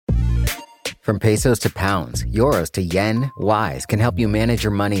From pesos to pounds, euros to yen, Wise can help you manage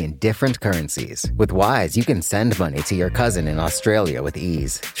your money in different currencies. With Wise, you can send money to your cousin in Australia with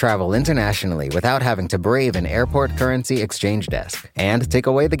ease, travel internationally without having to brave an airport currency exchange desk, and take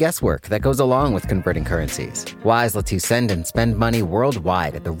away the guesswork that goes along with converting currencies. Wise lets you send and spend money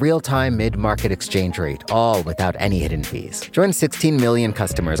worldwide at the real-time mid-market exchange rate, all without any hidden fees. Join 16 million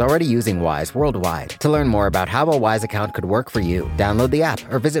customers already using Wise worldwide. To learn more about how a Wise account could work for you, download the app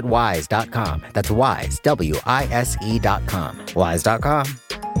or visit wise.com. That's Wise, WISE.com. Wise.com.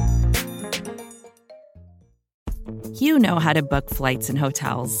 You know how to book flights and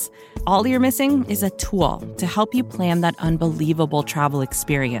hotels. All you're missing is a tool to help you plan that unbelievable travel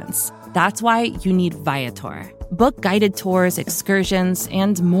experience. That's why you need Viator. Book guided tours, excursions,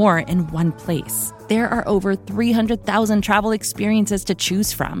 and more in one place. There are over 300,000 travel experiences to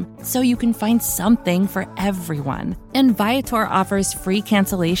choose from, so you can find something for everyone. And Viator offers free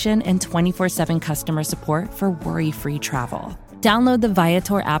cancellation and 24/7 customer support for worry-free travel. Download the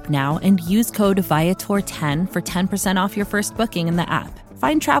Viator app now and use code Viator10 for 10% off your first booking in the app.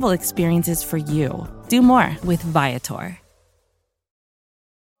 Find travel experiences for you. Do more with Viator.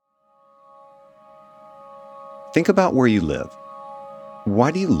 Think about where you live.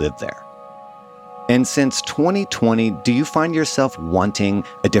 Why do you live there? And since 2020, do you find yourself wanting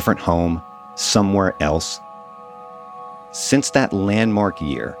a different home somewhere else? Since that landmark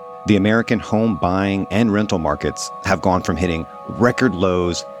year, the American home buying and rental markets have gone from hitting record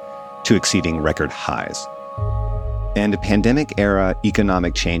lows to exceeding record highs. And pandemic-era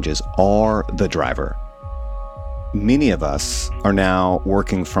economic changes are the driver. Many of us are now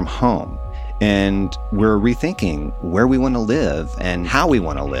working from home, and we're rethinking where we want to live and how we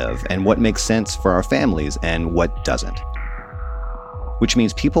want to live and what makes sense for our families and what doesn't. Which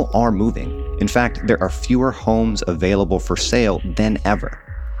means people are moving. In fact, there are fewer homes available for sale than ever.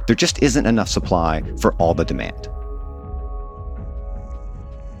 There just isn't enough supply for all the demand.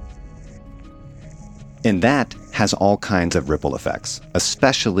 And that has all kinds of ripple effects,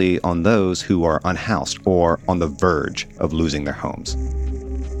 especially on those who are unhoused or on the verge of losing their homes.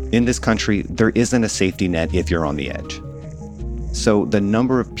 In this country, there isn't a safety net if you're on the edge. So the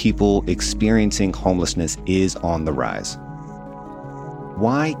number of people experiencing homelessness is on the rise.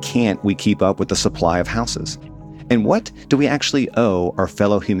 Why can't we keep up with the supply of houses? And what do we actually owe our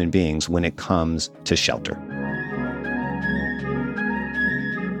fellow human beings when it comes to shelter?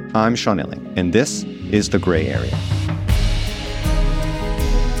 I'm Sean Illing, and this is The Gray Area.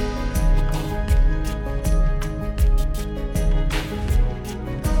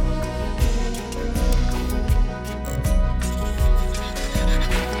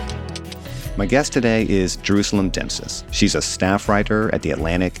 My guest today is Jerusalem Demsis. She's a staff writer at The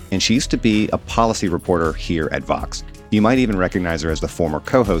Atlantic, and she used to be a policy reporter here at Vox. You might even recognize her as the former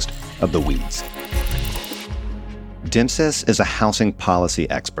co-host of The Weeds. Demsis is a housing policy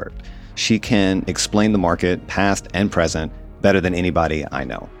expert. She can explain the market, past and present, better than anybody I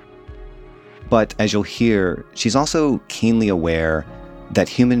know. But as you'll hear, she's also keenly aware that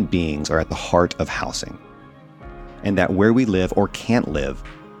human beings are at the heart of housing, and that where we live or can't live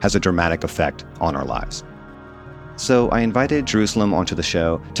has a dramatic effect on our lives. So I invited Jerusalem onto the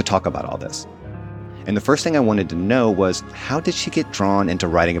show to talk about all this. And the first thing I wanted to know was, how did she get drawn into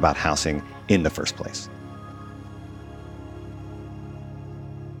writing about housing in the first place?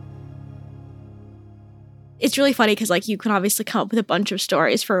 It's really funny because, like, you can obviously come up with a bunch of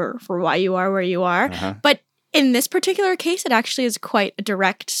stories for why you are where you are. But in this particular case, it actually is quite a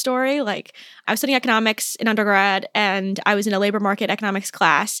direct story. Like, I was studying economics in undergrad, and I was in a labor market economics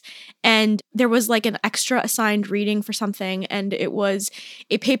class, and there was like an extra assigned reading for something, and it was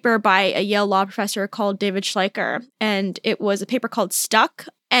a paper by a Yale law professor called David Schleicher, and it was a paper called Stuck.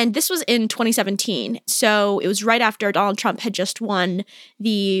 And this was in 2017. So it was right after Donald Trump had just won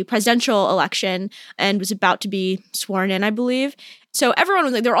the presidential election and was about to be sworn in, I believe. So everyone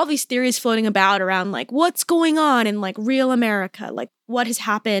was like, there were all these theories floating about around like what's going on in like real America, like what has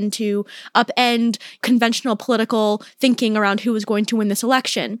happened to upend conventional political thinking around who was going to win this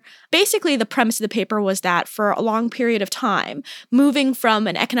election. Basically, the premise of the paper was that for a long period of time, moving from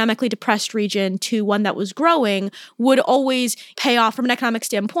an economically depressed region to one that was growing would always pay off from an economic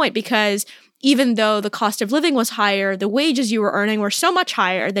standpoint, because even though the cost of living was higher, the wages you were earning were so much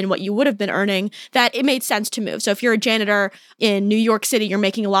higher than what you would have been earning that it made sense to move. So if you're a janitor in New York City, you're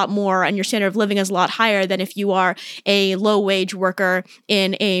making a lot more and your standard of living is a lot higher than if you are a low-wage worker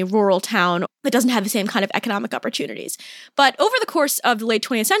in a rural town that doesn't have the same kind of economic opportunities. But over the course of the late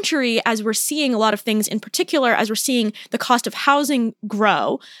 20th century, as we're seeing a lot of things, in particular, as we're seeing the cost of housing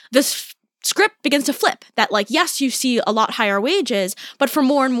grow, this script begins to flip that like, yes, you see a lot higher wages, but for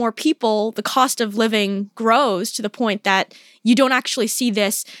more and more people, the cost of living grows to the point that you don't actually see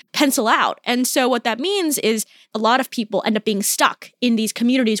this pencil out. And so what that means is a lot of people end up being stuck in these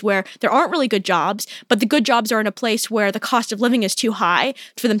communities where there aren't really good jobs, but the good jobs are in a place where the cost of living is too high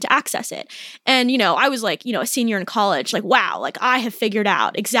for them to access it. And, I was like, a senior in college, like, wow, like I have figured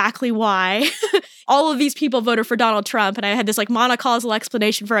out exactly why all of these people voted for Donald Trump. And I had this like monocausal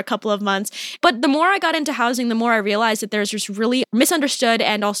explanation for a couple of months. But the more I got into housing, the more I realized that there's this really misunderstood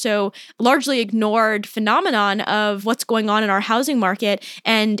and also largely ignored phenomenon of what's going on in our housing market.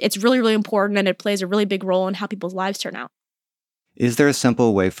 And it's really, really important, and it plays a really big role in how people's lives turn out. Is there a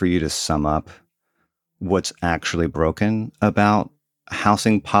simple way for you to sum up what's actually broken about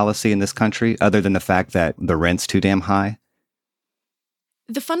housing policy in this country, other than the fact that the rent's too damn high?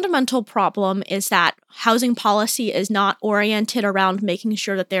 The fundamental problem is that housing policy is not oriented around making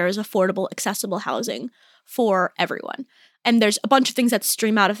sure that there is affordable, accessible housing for everyone. And there's a bunch of things that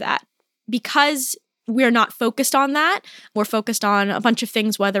stream out of that. Because we're not focused on that. We're focused on a bunch of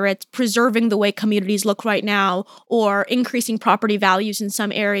things, whether it's preserving the way communities look right now or increasing property values in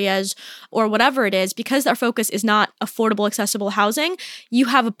some areas or whatever it is. Because our focus is not affordable, accessible housing, you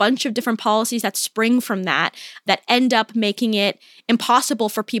have a bunch of different policies that spring from that end up making it impossible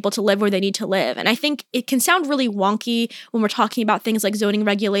for people to live where they need to live. And I think it can sound really wonky when we're talking about things like zoning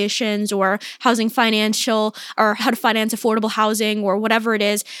regulations or housing financial or how to finance affordable housing or whatever it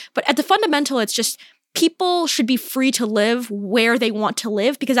is. But at the fundamental, it's just people should be free to live where they want to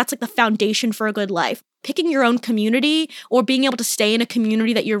live because that's like the foundation for a good life. Picking your own community or being able to stay in a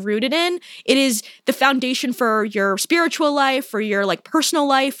community that you're rooted in, it is the foundation for your spiritual life, for your like personal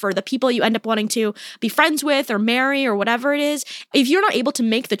life, for the people you end up wanting to be friends with or marry or whatever it is. If you're not able to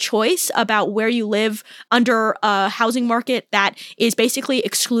make the choice about where you live under a housing market that is basically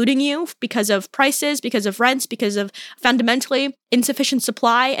excluding you because of prices, because of rents, because of fundamentally insufficient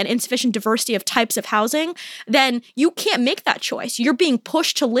supply and insufficient diversity of types of housing, then you can't make that choice. You're being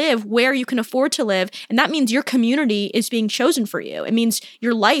pushed to live where you can afford to live. And that means your community is being chosen for you. It means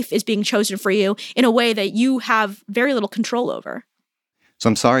your life is being chosen for you in a way that you have very little control over. So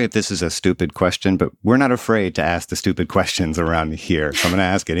I'm sorry if this is a stupid question, but we're not afraid to ask the stupid questions around here. So I'm going to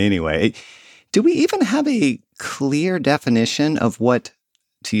ask it anyway. Do we even have a clear definition of what,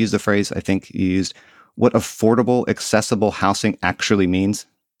 to use the phrase I think you used, what affordable, accessible housing actually means?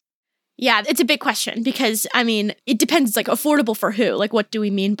 Yeah, it's a big question because, it depends. It's like affordable for who? Like, what do we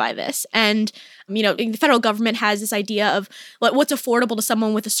mean by this? And, the federal government has this idea of what's affordable to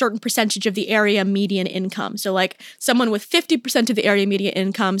someone with a certain percentage of the area median income. So like someone with 50% of the area median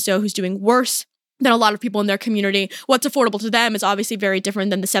income, so who's doing worse than a lot of people in their community. What's affordable to them is obviously very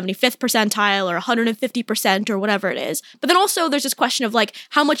different than the 75th percentile or 150% or whatever it is. But then also there's this question of like,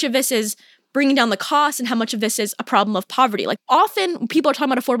 how much of this is bringing down the cost and how much of this is a problem of poverty. Like often when people are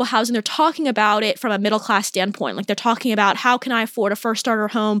talking about affordable housing, they're talking about it from a middle class standpoint. Like they're talking about how can I afford a first starter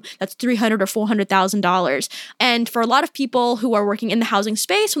home that's $300,000 or $400,000. And for a lot of people who are working in the housing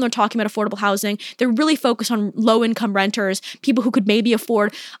space, when they're talking about affordable housing, they're really focused on low income renters, people who could maybe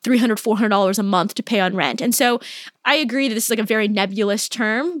afford $300, $400 a month to pay on rent. And so I agree that this is like a very nebulous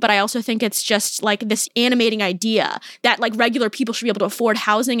term, but I also think it's just like this animating idea that like regular people should be able to afford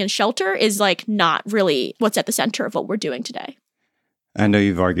housing and shelter is like not really what's at the center of what we're doing today. I know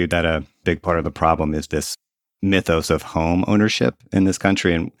you've argued that a big part of the problem is this mythos of home ownership in this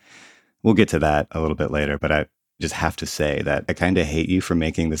country, and we'll get to that a little bit later, but I just have to say that I kind of hate you for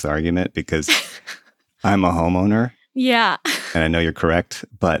making this argument because I'm a homeowner. Yeah. And I know you're correct,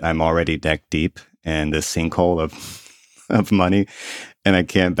 but I'm already neck deep in this sinkhole of money, and I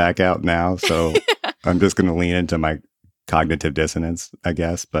can't back out now. So I'm just going to lean into my cognitive dissonance, I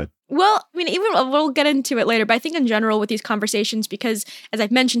guess. But well, even we'll get into it later, but I think in general with these conversations, because as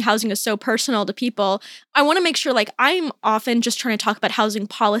I've mentioned, housing is so personal to people, I want to make sure like I'm often just trying to talk about housing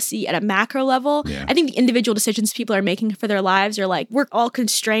policy at a macro level. Yeah. I think the individual decisions people are making for their lives are like, we're all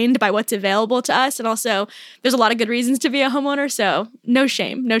constrained by what's available to us. And also there's a lot of good reasons to be a homeowner. So no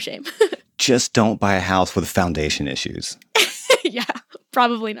shame. Just don't buy a house with foundation issues. Yeah,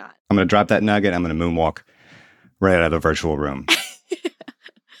 probably not. I'm going to drop that nugget. I'm going to moonwalk right out of the virtual room.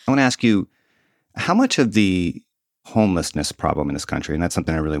 I want to ask you, how much of the homelessness problem in this country, and that's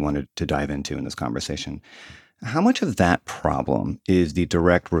something I really wanted to dive into in this conversation, how much of that problem is the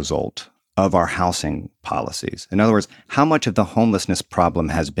direct result of our housing policies? In other words, how much of the homelessness problem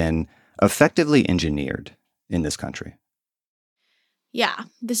has been effectively engineered in this country? Yeah,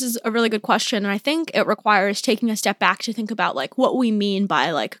 this is a really good question. And I think it requires taking a step back to think about like what we mean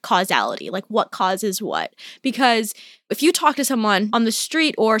by like causality, like what causes what. Because if you talk to someone on the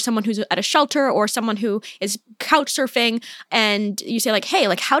street or someone who's at a shelter or someone who is couch surfing and you say like, hey,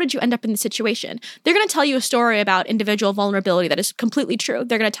 like how did you end up in this situation? They're going to tell you a story about individual vulnerability that is completely true.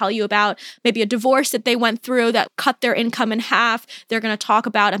 They're going to tell you about maybe a divorce that they went through that cut their income in half. They're going to talk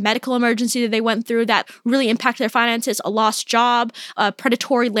about a medical emergency that they went through that really impacted their finances, a lost job, a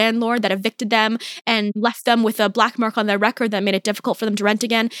predatory landlord that evicted them and left them with a black mark on their record that made it difficult for them to rent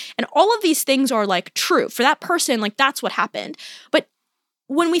again. And all of these things are like true. For that person, like that's what happened. But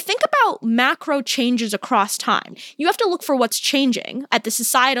when we think about macro changes across time, you have to look for what's changing at the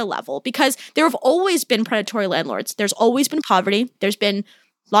societal level because there have always been predatory landlords. There's always been poverty. There's been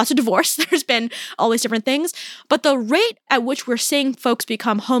lots of divorce. There's been all these different things. But the rate at which we're seeing folks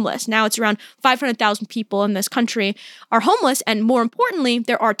become homeless, now it's around 500,000 people in this country are homeless. And more importantly,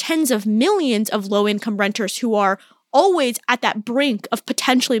 there are tens of millions of low-income renters who are always at that brink of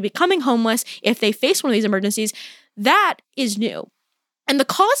potentially becoming homeless if they face one of these emergencies. That is new. And the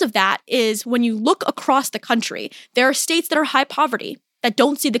cause of that is when you look across the country, there are states that are high poverty that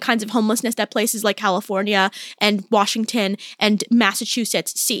don't see the kinds of homelessness that places like California and Washington and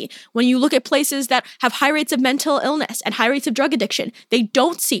Massachusetts see. When you look at places that have high rates of mental illness and high rates of drug addiction, they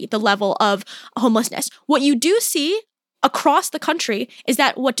don't see the level of homelessness. What you do see across the country is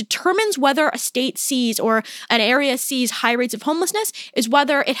that what determines whether a state sees or an area sees high rates of homelessness is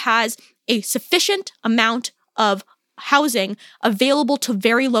whether it has a sufficient amount of housing available to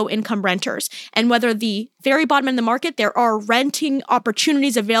very low income renters and whether the very bottom end of the market, there are renting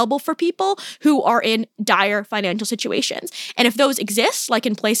opportunities available for people who are in dire financial situations. And if those exist, like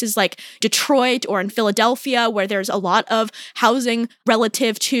in places like Detroit or in Philadelphia, where there's a lot of housing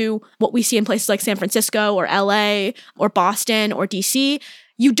relative to what we see in places like San Francisco or LA or Boston or DC,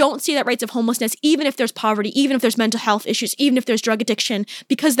 you don't see that rates of homelessness, even if there's poverty, even if there's mental health issues, even if there's drug addiction,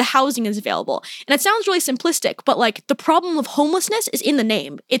 because the housing is available. And it sounds really simplistic, but like the problem of homelessness is in the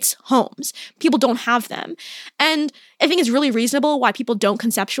name. It's homes. People don't have them. And I think it's really reasonable why people don't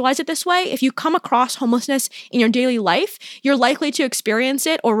conceptualize it this way. If you come across homelessness in your daily life, you're likely to experience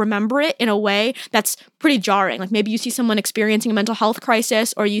it or remember it in a way that's pretty jarring. Like maybe you see someone experiencing a mental health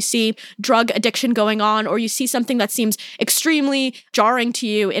crisis, or you see drug addiction going on, or you see something that seems extremely jarring to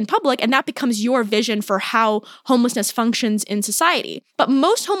you in public, and that becomes your vision for how homelessness functions in society. But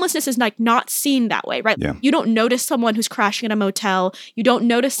most homelessness is like not seen that way, right? Yeah. You don't notice someone who's crashing in a motel. You don't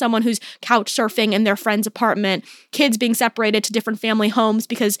notice someone who's couch surfing in their friend's apartment, kids being separated to different family homes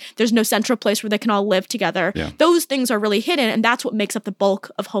because there's no central place where they can all live together. Yeah. Those things are really hidden, and that's what makes up the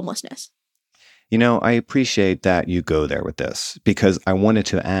bulk of homelessness. You know, I appreciate that you go there with this because I wanted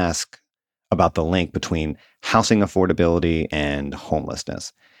to ask about the link between housing affordability and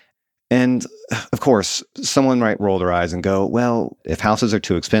homelessness. And of course, someone might roll their eyes and go, well, if houses are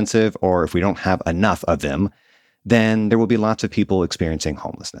too expensive or if we don't have enough of them, then there will be lots of people experiencing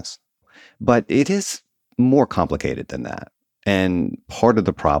homelessness. But it is more complicated than that. And part of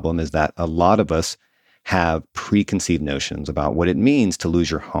the problem is that a lot of us have preconceived notions about what it means to lose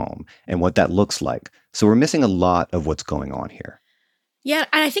your home and what that looks like. So we're missing a lot of what's going on here. Yeah,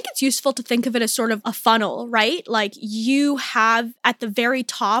 and I think it's useful to think of it as sort of a funnel, right? Like you have at the very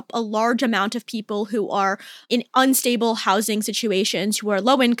top a large amount of people who are in unstable housing situations, who are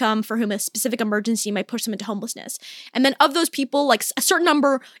low income, for whom a specific emergency might push them into homelessness. And then of those people, like a certain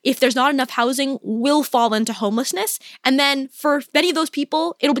number, if there's not enough housing, will fall into homelessness. And then for many of those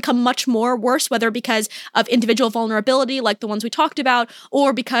people, it'll become much more worse, whether because of individual vulnerability, like the ones we talked about,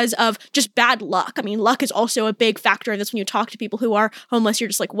 or because of just bad luck. I mean, luck is also a big factor in this when you talk to people who are homeless. You're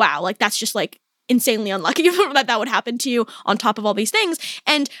just like, wow, like that's just like insanely unlucky that would happen to you on top of all these things.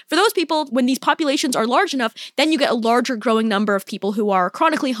 And for those people, when these populations are large enough, then you get a larger growing number of people who are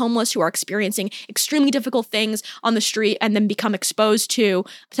chronically homeless, who are experiencing extremely difficult things on the street and then become exposed to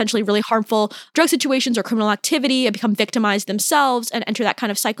potentially really harmful drug situations or criminal activity and become victimized themselves and enter that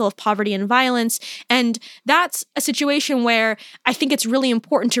kind of cycle of poverty and violence. And that's a situation where I think it's really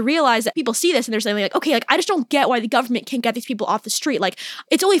important to realize that people see this and they're saying like, okay, like I just don't get why the government can't get these people off the street. Like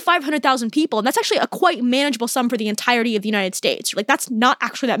it's only 500,000 people, and that's actually a quite manageable sum for the entirety of the United States. Like that's not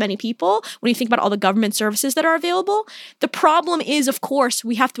actually that many people when you think about all the government services that are available. The problem is, of course,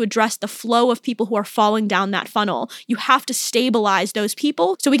 we have to address the flow of people who are falling down that funnel. You have to stabilize those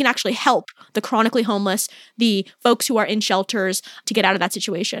people so we can actually help the chronically homeless, the folks who are in shelters to get out of that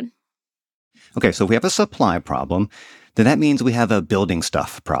situation. Okay, so if we have a supply problem, then that means we have a building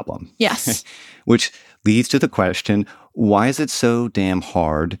stuff problem. Yes. Which leads to the question, why is it so damn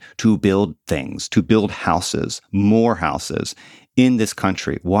hard to build things, to build houses, more houses, in this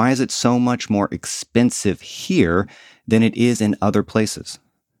country? Why is it so much more expensive here than it is in other places?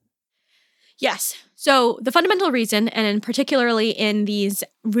 Yes. So the fundamental reason, and particularly in these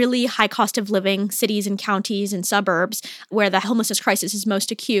really high cost of living cities and counties and suburbs where the homelessness crisis is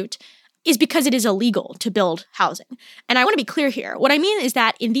most acute, is because it is illegal to build housing. And I want to be clear here. What I mean is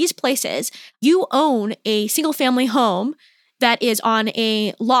that in these places, you own a single family home that is on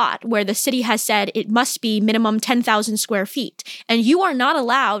a lot where the city has said it must be minimum 10,000 square feet. And you are not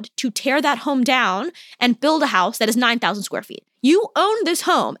allowed to tear that home down and build a house that is 9,000 square feet. You own this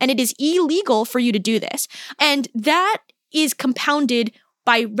home and it is illegal for you to do this. And that is compounded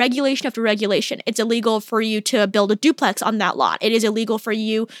by regulation after regulation. It's illegal for you to build a duplex on that lot. It is illegal for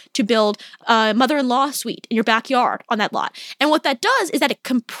you to build a mother-in-law suite in your backyard on that lot. And what that does is that it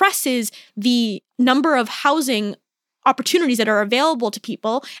compresses the number of housing opportunities that are available to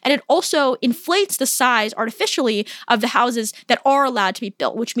people, and it also inflates the size artificially of the houses that are allowed to be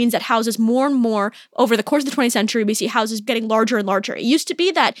built, which means that houses more and more over the course of the 20th century, we see houses getting larger and larger. It used to be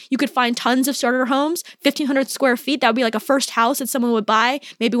that you could find tons of starter homes, 1,500 square feet. That would be like a first house that someone would buy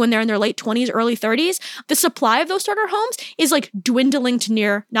maybe when they're in their late 20s, early 30s. The supply of those starter homes is like dwindling to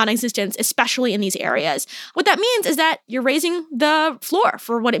near non-existence, especially in these areas. What that means is that you're raising the floor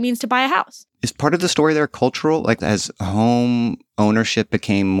for what it means to buy a house. Is part of the story there cultural? Like as home ownership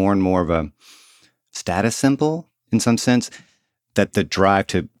became more and more of a status symbol in some sense, that the drive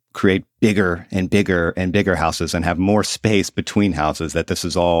to create bigger and bigger and bigger houses and have more space between houses, that this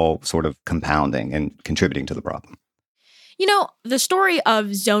is all sort of compounding and contributing to the problem? You know, the story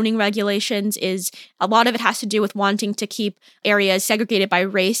of zoning regulations is a lot of it has to do with wanting to keep areas segregated by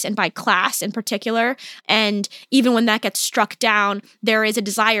race and by class in particular. And even when that gets struck down, there is a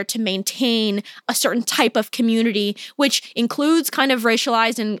desire to maintain a certain type of community, which includes kind of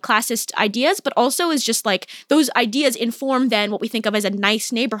racialized and classist ideas, but also is just like those ideas inform then what we think of as a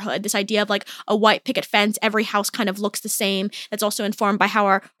nice neighborhood. This idea of like a white picket fence, every house kind of looks the same. That's also informed by how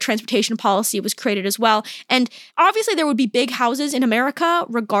our transportation policy was created as well. And obviously there would be big houses in America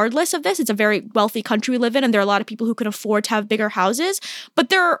regardless of this. It's a very wealthy country we live in, and there are a lot of people who can afford to have bigger houses. But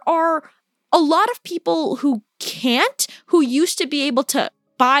there are a lot of people who can't, who used to be able to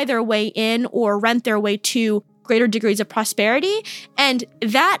buy their way in or rent their way to greater degrees of prosperity. And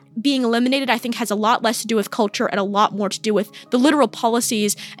that being eliminated, I think, has a lot less to do with culture and a lot more to do with the literal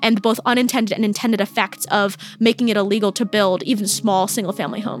policies and both unintended and intended effects of making it illegal to build even small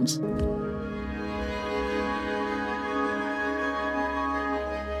single-family homes.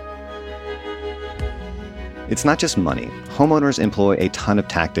 It's not just money. Homeowners employ a ton of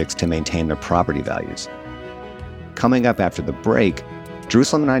tactics to maintain their property values. Coming up after the break,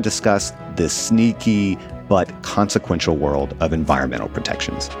 Jerusalem and I discuss the sneaky but consequential world of environmental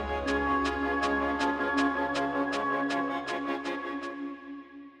protections.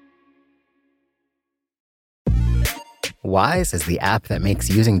 Wise is the app that makes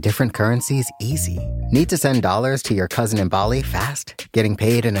using different currencies easy. Need to send dollars to your cousin in Bali fast? Getting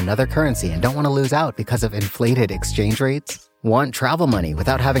paid in another currency and don't want to lose out because of inflated exchange rates? Want travel money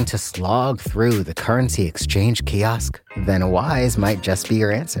without having to slog through the currency exchange kiosk? Then Wise might just be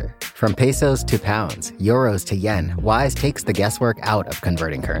your answer. From pesos to pounds, euros to yen, Wise takes the guesswork out of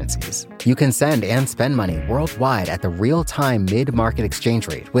converting currencies. You can send and spend money worldwide at the real-time mid-market exchange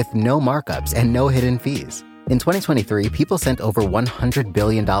rate with no markups and no hidden fees. In 2023, people sent over $100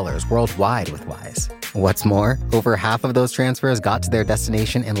 billion worldwide with Wise. What's more, over half of those transfers got to their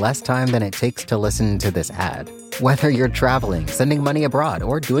destination in less time than it takes to listen to this ad. Whether you're traveling, sending money abroad,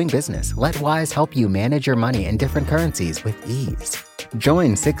 or doing business, let Wise help you manage your money in different currencies with ease.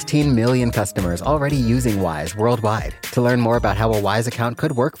 Join 16 million customers already using Wise worldwide. To learn more about how a Wise account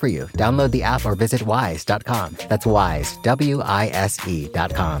could work for you, download the app or visit wise.com. That's Wise,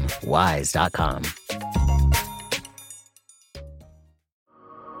 WISE.com, wise.com.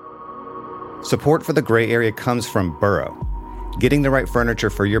 Support for the gray area comes from Burrow. Getting the right furniture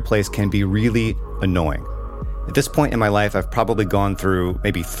for your place can be really annoying. At this point in my life, I've probably gone through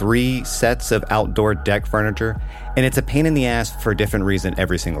maybe 3 sets of outdoor deck furniture, and it's a pain in the ass for a different reason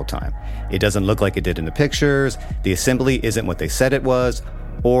every single time. It doesn't look like it did in the pictures, the assembly isn't what they said it was,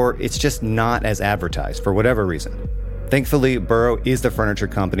 or it's just not as advertised for whatever reason. Thankfully, Burrow is the furniture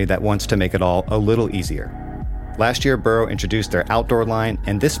company that wants to make it all a little easier. Last year, Burrow introduced their outdoor line,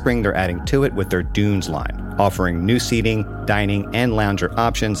 and this spring they're adding to it with their Dunes line, offering new seating, dining, and lounger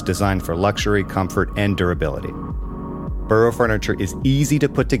options designed for luxury, comfort, and durability. Burrow furniture is easy to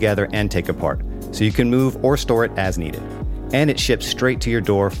put together and take apart, so you can move or store it as needed. And it ships straight to your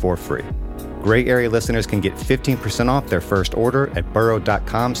door for free. Gray Area listeners can get 15% off their first order at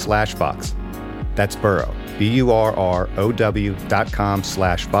burrow.com/Vox. That's Burrow,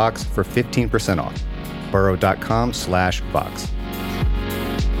 BURROW.com/Vox for 15% off. Burrow.com/Vox.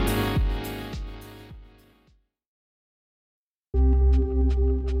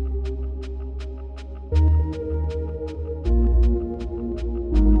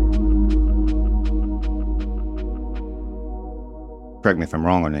 Correct me if I'm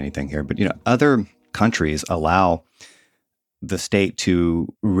wrong on anything here, but other countries allow the state to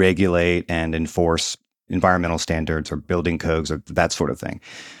regulate and enforce environmental standards or building codes or that sort of thing.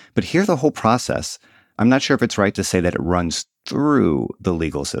 But here, the whole process, I'm not sure if it's right to say that it runs through the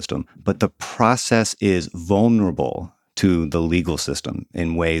legal system, but the process is vulnerable to the legal system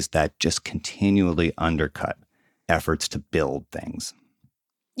in ways that just continually undercut efforts to build things.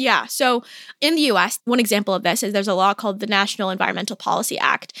 Yeah. So in the US, one example of this is there's a law called the National Environmental Policy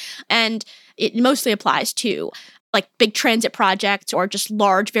Act, and it mostly applies to like big transit projects or just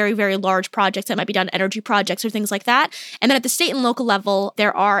large, very, very large projects that might be done, energy projects or things like that. And then at the state and local level,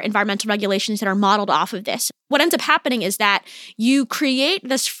 there are environmental regulations that are modeled off of this. What ends up happening is that you create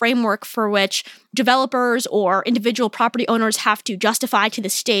this framework for which developers or individual property owners have to justify to the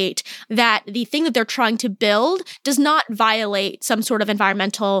state that the thing that they're trying to build does not violate some sort of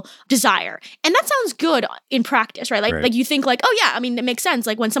environmental desire. And that sounds good in practice, right? Like you think like, oh yeah, I mean, it makes sense.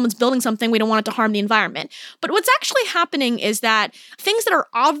 Like when someone's building something, we don't want it to harm the environment. But what's actually happening is that things that are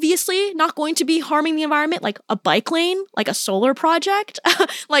obviously not going to be harming the environment, like a bike lane, like a solar project,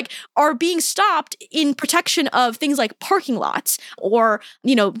 like are being stopped in protection of things like parking lots or,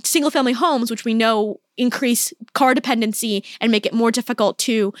 single family homes, which we know increase car dependency and make it more difficult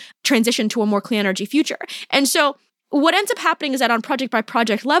to transition to a more clean energy future. And so what ends up happening is that on project by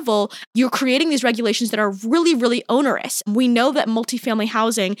project level, you're creating these regulations that are really, really onerous. We know that multifamily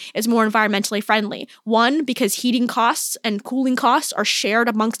housing is more environmentally friendly. One, because heating costs and cooling costs are shared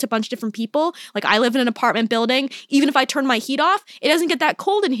amongst a bunch of different people. Like I live in an apartment building. Even if I turn my heat off, it doesn't get that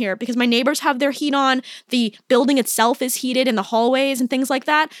cold in here because my neighbors have their heat on. The building itself is heated in the hallways and things like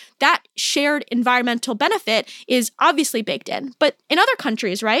that. That shared environmental benefit is obviously baked in. But in other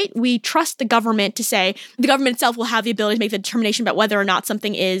countries, right, we trust the government to say the government itself will have the ability to make the determination about whether or not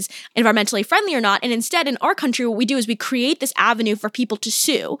something is environmentally friendly or not. And instead, in our country, what we do is we create this avenue for people to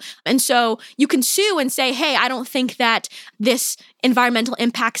sue. And so you can sue and say, hey, I don't think that this environmental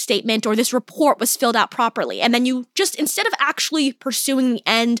impact statement or this report was filled out properly. And then you just, instead of actually pursuing the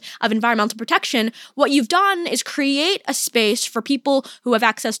end of environmental protection, what you've done is create a space for people who have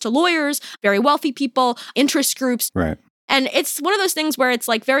access to lawyers, very wealthy people, interest groups. Right. And it's one of those things where it's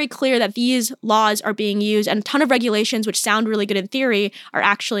like very clear that these laws are being used and a ton of regulations, which sound really good in theory, are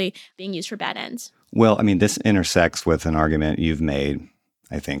actually being used for bad ends. Well, I mean, this intersects with an argument you've made,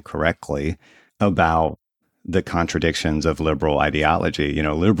 I think correctly, about the contradictions of liberal ideology.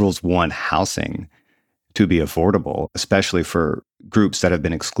 Liberals want housing to be affordable, especially for groups that have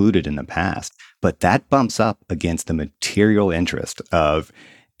been excluded in the past. But that bumps up against the material interest of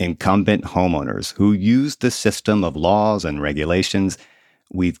incumbent homeowners who use the system of laws and regulations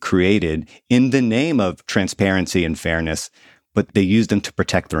we've created in the name of transparency and fairness, but they use them to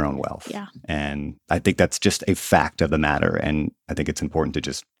protect their own wealth. Yeah. And I think that's just a fact of the matter. And I think it's important to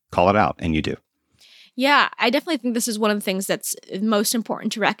just call it out, and you do. Yeah, I definitely think this is one of the things that's most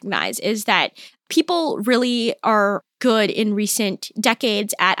important to recognize is that people really are good in recent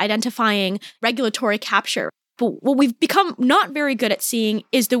decades at identifying regulatory capture. But what we've become not very good at seeing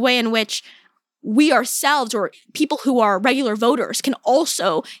is the way in which we ourselves or people who are regular voters can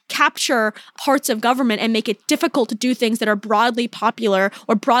also capture parts of government and make it difficult to do things that are broadly popular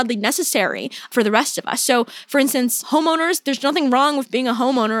or broadly necessary for the rest of us. So, for instance, homeowners, there's nothing wrong with being a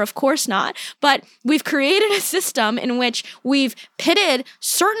homeowner, of course not, but we've created a system in which we've pitted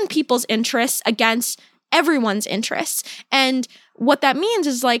certain people's interests against everyone's interests. And what that means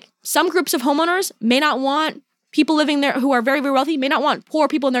is like some groups of homeowners may not want people living there who are very, very wealthy, may not want poor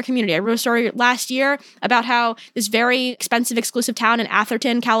people in their community. I wrote a story last year about how this very expensive, exclusive town in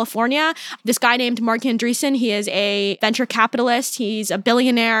Atherton, California, this guy named Mark Andreessen, he is a venture capitalist. He's a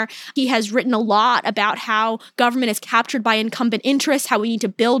billionaire. He has written a lot about how government is captured by incumbent interests, how we need to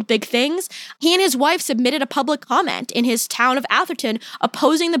build big things. He and his wife submitted a public comment in his town of Atherton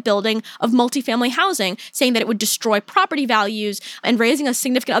opposing the building of multifamily housing, saying that it would destroy property values and raising a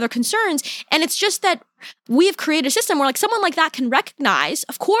significant other concerns. And it's just that We've created a system where like someone like that can recognize,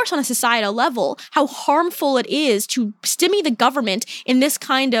 of course, on a societal level, how harmful it is to stymie the government in this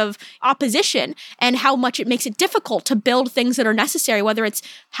kind of opposition and how much it makes it difficult to build things that are necessary, whether it's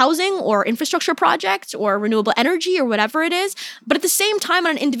housing or infrastructure projects or renewable energy or whatever it is. But at the same time,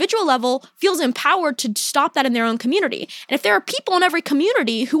 on an individual level, feels empowered to stop that in their own community. And if there are people in every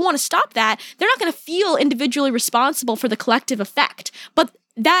community who want to stop that, they're not going to feel individually responsible for the collective effect. But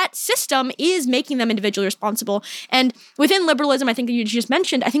that system is making them individually responsible. And within liberalism, I think that you just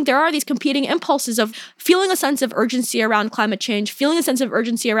mentioned, I think there are these competing impulses of feeling a sense of urgency around climate change, feeling a sense of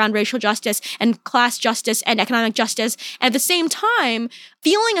urgency around racial justice and class justice and economic justice. And at the same time,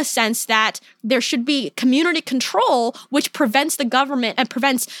 feeling a sense that there should be community control, which prevents the government and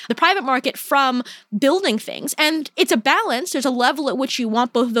prevents the private market from building things. And it's a balance. There's a level at which you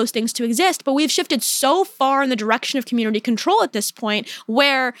want both of those things to exist. But we've shifted so far in the direction of community control at this point,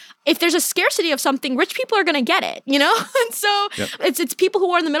 where if there's a scarcity of something, rich people are going to get it, you know? And so it's people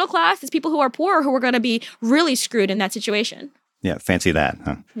who are in the middle class, it's people who are poor who are going to be really screwed in that situation. Yeah, fancy that,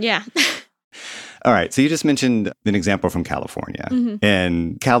 huh? Yeah. All right. So you just mentioned an example from California. Mm-hmm.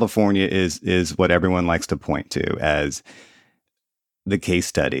 And California is what everyone likes to point to as the case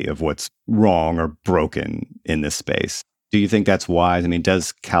study of what's wrong or broken in this space. Do you think that's wise? I mean,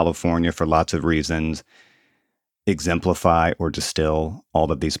 does California, for lots of reasons, exemplify or distill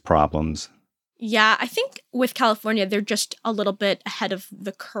all of these problems? Yeah, I think with California, they're just a little bit ahead of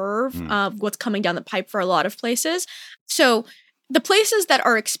the curve of what's coming down the pipe for a lot of places. So the places that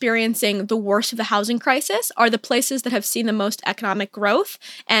are experiencing the worst of the housing crisis are the places that have seen the most economic growth.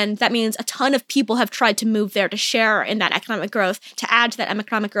 And that means a ton of people have tried to move there to share in that economic growth, to add to that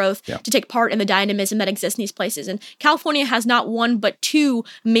economic growth, to take part in the dynamism that exists in these places. And California has not one, but two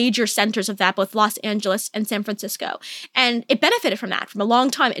major centers of that, both Los Angeles and San Francisco. And it benefited from that. From a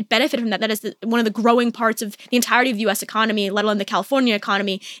long time, it benefited from that. That is one of the growing parts of the entirety of the U.S. economy, let alone the California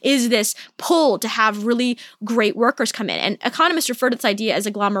economy, is this pull to have really great workers come in. And economists refer to this idea as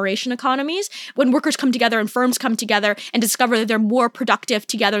agglomeration economies, when workers come together and firms come together and discover that they're more productive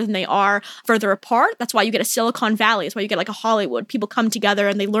together than they are further apart. That's why you get a Silicon Valley. It's why you get like a Hollywood. People come together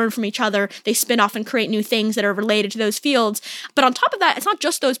and they learn from each other. They spin off and create new things that are related to those fields. But on top of that, it's not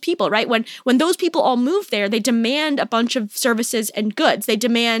just those people, right? When those people all move there, they demand a bunch of services and goods. They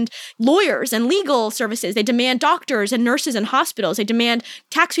demand lawyers and legal services. They demand doctors and nurses and hospitals. They demand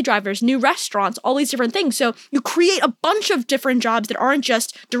taxi drivers, new restaurants, all these different things. So you create a bunch of different jobs that aren't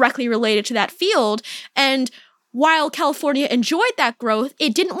just directly related to that field. And while California enjoyed that growth,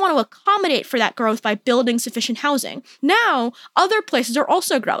 it didn't want to accommodate for that growth by building sufficient housing. Now, other places are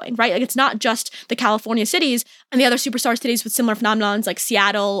also growing, right? Like it's not just the California cities and the other superstar cities with similar phenomenons like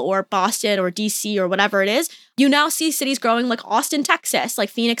Seattle or Boston or DC or whatever it is. You now see cities growing like Austin, Texas, like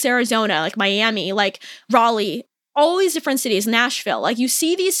Phoenix, Arizona, like Miami, like Raleigh. All these different cities, Nashville, like you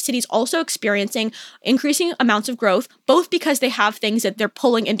see these cities also experiencing increasing amounts of growth, both because they have things that they're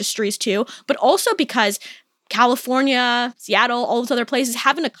pulling industries to, but also because California, Seattle, all those other places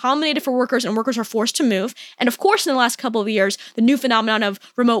haven't accommodated for workers and workers are forced to move. And of course, in the last couple of years, the new phenomenon of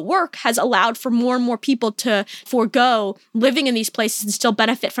remote work has allowed for more and more people to forego living in these places and still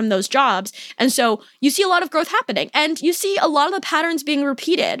benefit from those jobs. And so you see a lot of growth happening and you see a lot of the patterns being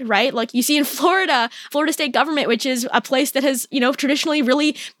repeated, right? Like you see in Florida state government, which is a place that has, traditionally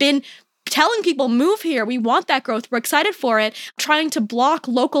really been telling people, move here, we want that growth, we're excited for it, trying to block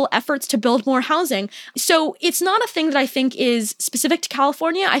local efforts to build more housing. So it's not a thing that I think is specific to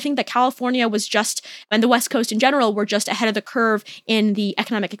California. I think that California was just, and the West Coast in general, were just ahead of the curve in the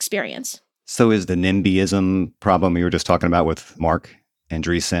economic experience. So is the NIMBYism problem we were just talking about with Mark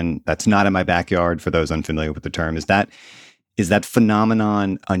Andreessen, that's not in my backyard, for those unfamiliar with the term, is that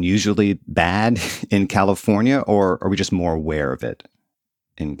phenomenon unusually bad in California, or are we just more aware of it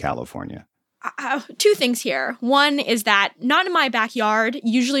in California? Two things here. One is that not in my backyard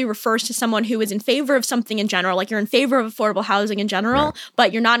usually refers to someone who is in favor of something in general, like you're in favor of affordable housing in general, right,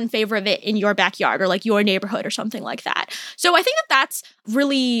 but you're not in favor of it in your backyard or like your neighborhood or something like that. So I think that that's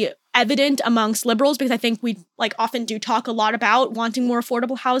really evident amongst liberals, because I think we often do talk a lot about wanting more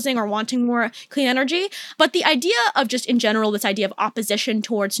affordable housing or wanting more clean energy. But the idea of just in general, this idea of opposition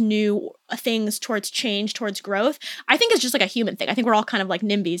towards new things, towards change, towards growth, I think is just like a human thing. I think we're all kind of like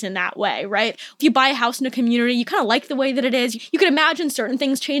NIMBYs in that way, right? If you buy a house in a community, you kind of like the way that it is. You could imagine certain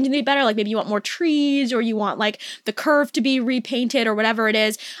things changing to be better, like maybe you want more trees or you want like the curve to be repainted or whatever it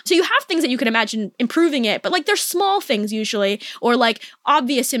is. So you have things that you could imagine improving it, but like there's small things usually, or like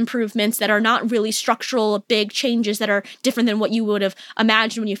obvious improvements that are not really structural, big changes that are different than what you would have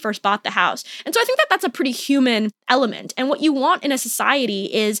imagined when you first bought the house. And so I think that that's a pretty human element. And what you want in a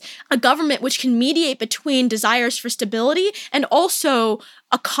society is a government which can mediate between desires for stability and also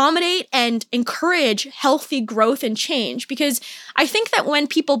accommodate and encourage healthy growth and change. Because I think that when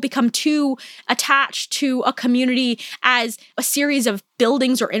people become too attached to a community as a series of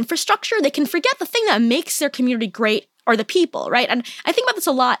buildings or infrastructure, they can forget the thing that makes their community great are the people, right? And I think about this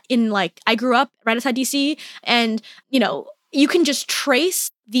a lot in I grew up right outside DC, and, you can just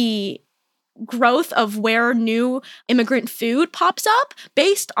trace the growth of where new immigrant food pops up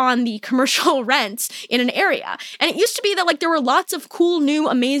based on the commercial rents in an area. And it used to be that there were lots of cool, new,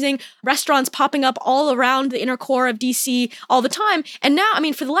 amazing restaurants popping up all around the inner core of DC all the time. And now,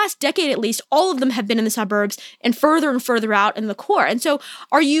 for the last decade at least, all of them have been in the suburbs and further out in the core. And so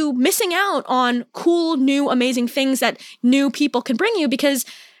are you missing out on cool, new, amazing things that new people can bring you? Because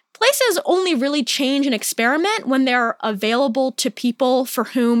places only really change and experiment when they're available to people for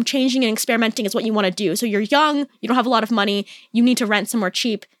whom changing and experimenting is what you want to do. So you're young, you don't have a lot of money, you need to rent somewhere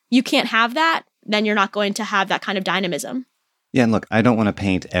cheap. You can't have that, then you're not going to have that kind of dynamism. Yeah, and look, I don't want to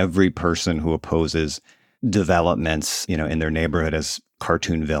paint every person who opposes developments, in their neighborhood as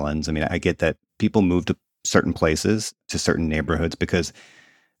cartoon villains. I get that people move to certain places, to certain neighborhoods because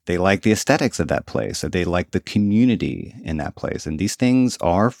they like the aesthetics of that place, or they like the community in that place. And these things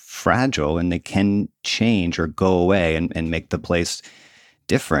are fragile and they can change or go away and make the place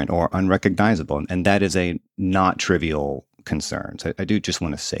different or unrecognizable. And that is a not trivial concern. So I do just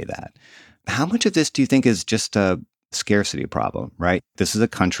want to say that. How much of this do you think is just a scarcity problem, right? This is a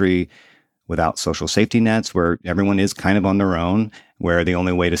country without social safety nets where everyone is kind of on their own, where the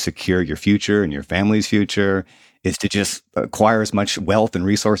only way to secure your future and your family's future is to just acquire as much wealth and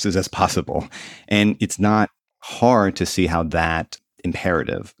resources as possible. And it's not hard to see how that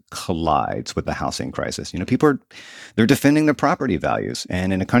imperative collides with the housing crisis. People they're defending their property values.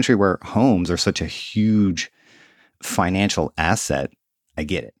 And in a country where homes are such a huge financial asset, I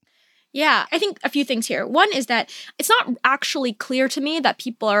get it. Yeah, I think a few things here. One is that it's not actually clear to me that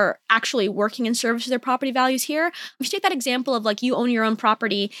people are actually working in service of their property values here. If you take that example of you own your own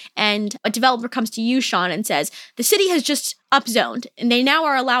property and a developer comes to you, Sean, and says, the city has just upzoned and they now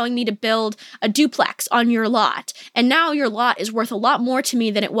are allowing me to build a duplex on your lot. And now your lot is worth a lot more to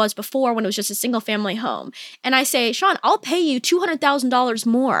me than it was before when it was just a single family home. And I say, Sean, I'll pay you $200,000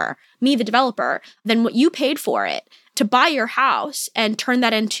 more, me, the developer, than what you paid for it to buy your house and turn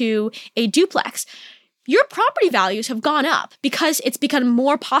that into a duplex. Your property values have gone up because it's become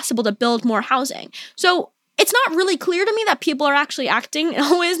more possible to build more housing. So it's not really clear to me that people are actually acting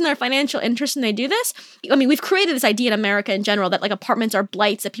always in their financial interest when they do this. We've created this idea in America in general that apartments are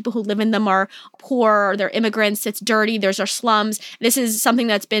blights, that people who live in them are poor, or they're immigrants, it's dirty, there's our slums. This is something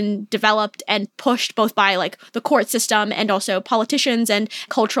that's been developed and pushed both by the court system and also politicians and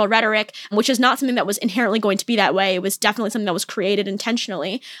cultural rhetoric, which is not something that was inherently going to be that way. It was definitely something that was created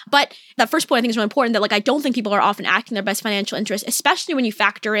intentionally. But that first point I think is really important, that I don't think people are often acting in their best financial interest, especially when you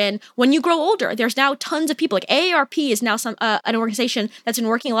factor in when you grow older. There's now tons of people AARP is now an organization that's been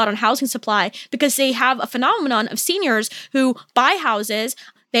working a lot on housing supply because they have a phenomenon of seniors who buy houses.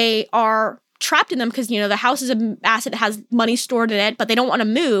 They are trapped in them because, the house is an asset that has money stored in it, but they don't want to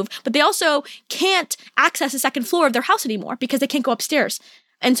move. But they also can't access the second floor of their house anymore because they can't go upstairs.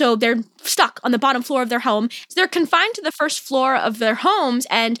 And so they're stuck on the bottom floor of their home. So they're confined to the first floor of their homes,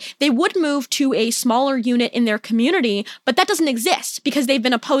 and they would move to a smaller unit in their community, but that doesn't exist because they've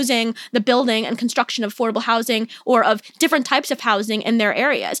been opposing the building and construction of affordable housing or of different types of housing in their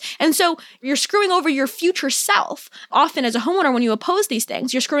areas. And so you're screwing over your future self. Often as a homeowner, when you oppose these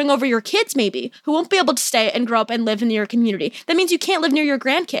things, you're screwing over your kids maybe, who won't be able to stay and grow up and live in your community. That means you can't live near your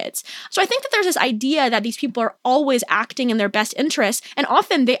grandkids. So I think that there's this idea that these people are always acting in their best interests, and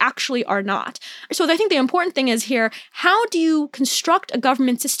often they actually are not. So I think the important thing is here, how do you construct a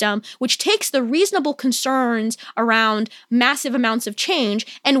government system which takes the reasonable concerns around massive amounts of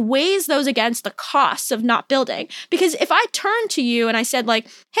change and weighs those against the costs of not building? Because if I turn to you and I said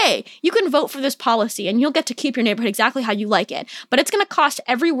hey, you can vote for this policy and you'll get to keep your neighborhood exactly how you like it, but it's going to cost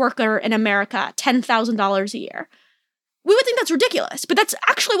every worker in America $10,000 a year, we would think that's ridiculous. But that's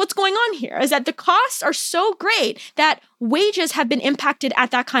actually what's going on here, is that the costs are so great that wages have been impacted at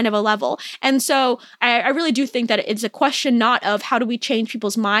that kind of a level. And so I really do think that it's a question not of how do we change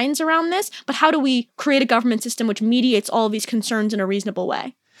people's minds around this, but how do we create a government system which mediates all of these concerns in a reasonable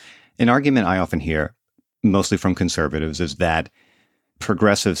way. An argument I often hear, mostly from conservatives, is that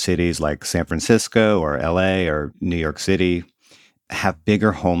progressive cities like San Francisco or LA or New York City have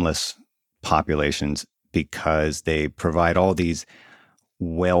bigger homeless populations because they provide all these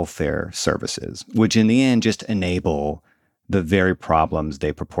welfare services, which in the end just enable the very problems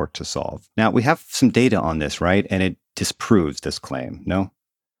they purport to solve. Now, we have some data on this, right? And it disproves this claim, no?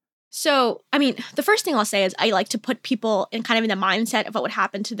 So, the first thing I'll say is I like to put people in kind of in the mindset of what would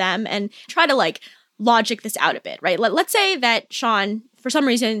happen to them and try to logic this out a bit, right? Let's say that, Sean, for some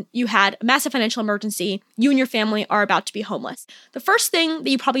reason, you had a massive financial emergency. You and your family are about to be homeless. The first thing that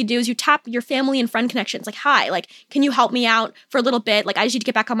you probably do is you tap your family and friend connections. Hi, can you help me out for a little bit? I just need to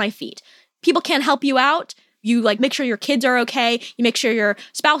get back on my feet. People can't help you out. You make sure your kids are okay. You make sure your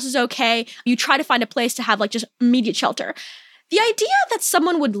spouse is okay. You try to find a place to have just immediate shelter. The idea that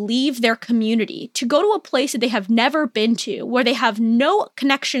someone would leave their community to go to a place that they have never been to, where they have no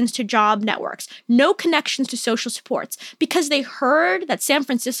connections to job networks, no connections to social supports, because they heard that San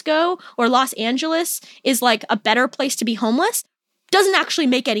Francisco or Los Angeles is a better place to be homeless, doesn't actually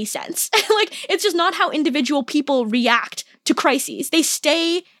make any sense. It's just not how individual people react to crises. They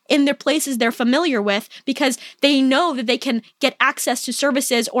stay in their places they're familiar with because they know that they can get access to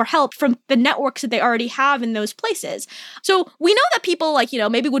services or help from the networks that they already have in those places. So we know that people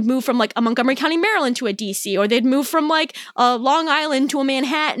maybe would move from a Montgomery County, Maryland to a DC, or they'd move from a Long Island to a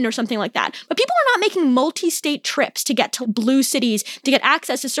Manhattan or something like that. But people are not making multi-state trips to get to blue cities to get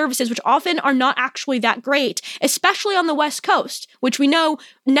access to services, which often are not actually that great, especially on the West Coast, which we know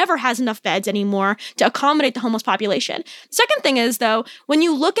never has enough beds anymore to accommodate the homeless population. The second thing is, though, when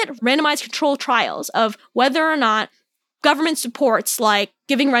you look at randomized control trials of whether or not government supports like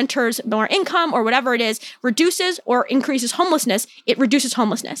giving renters more income or whatever it is reduces or increases homelessness, it reduces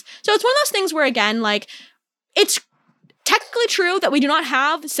homelessness. So it's one of those things where, again, it's technically true that we do not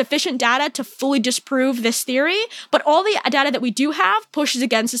have sufficient data to fully disprove this theory, but all the data that we do have pushes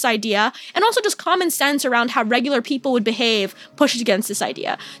against this idea, and also just common sense around how regular people would behave pushes against this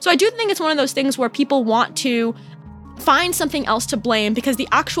idea. So I do think it's one of those things where people want to find something else to blame because the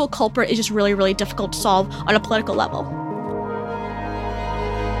actual culprit is just really, really difficult to solve on a political level.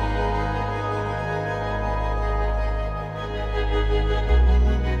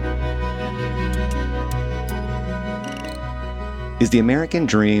 Is the American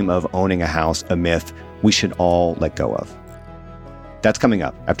dream of owning a house a myth we should all let go of? That's coming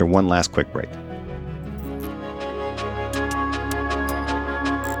up after one last quick break.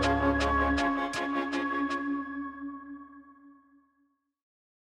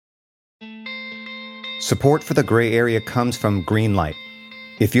 Support for the gray area comes from Greenlight.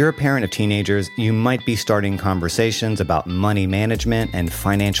 If you're a parent of teenagers, you might be starting conversations about money management and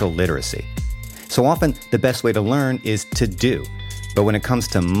financial literacy. So often, the best way to learn is to do. But when it comes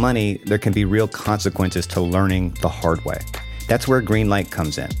to money, there can be real consequences to learning the hard way. That's where Greenlight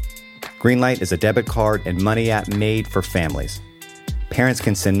comes in. Greenlight is a debit card and money app made for families. Parents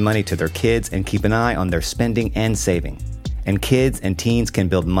can send money to their kids and keep an eye on their spending and saving. And kids and teens can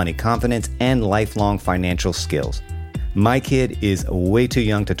build money confidence and lifelong financial skills. My kid is way too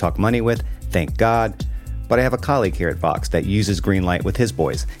young to talk money with, thank God. But I have a colleague here at Vox that uses Greenlight with his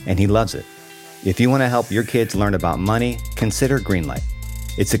boys, and he loves it. If you want to help your kids learn about money, consider Greenlight.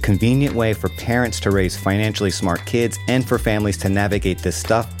 It's a convenient way for parents to raise financially smart kids and for families to navigate this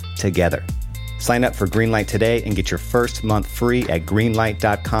stuff together. Sign up for Greenlight today and get your first month free at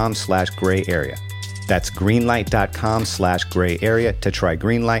greenlight.com/gray area. That's greenlight.com/gray area to try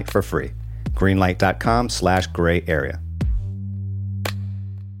Greenlight for free. Greenlight.com/gray area.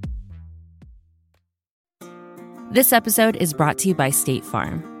 This episode is brought to you by State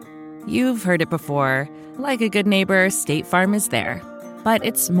Farm. You've heard it before. Like a good neighbor, State Farm is there. But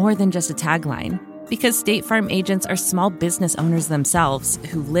it's more than just a tagline, because State Farm agents are small business owners themselves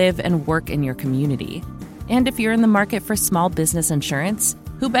who live and work in your community. And if you're in the market for small business insurance,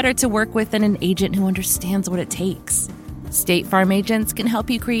 who better to work with than an agent who understands what it takes? State Farm agents can help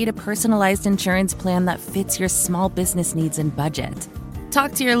you create a personalized insurance plan that fits your small business needs and budget.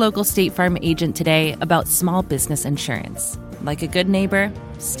 Talk to your local State Farm agent today about small business insurance. Like a good neighbor,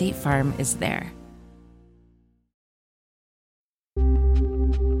 State Farm is there.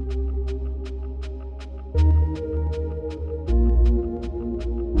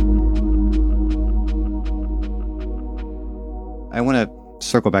 I want to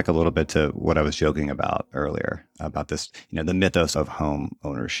circle back a little bit to what I was joking about earlier, about this, the mythos of home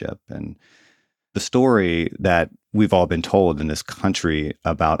ownership. And the story that we've all been told in this country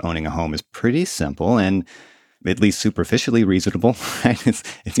about owning a home is pretty simple and at least superficially reasonable. Right? It's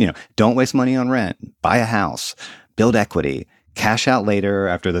don't waste money on rent, buy a house, build equity, cash out later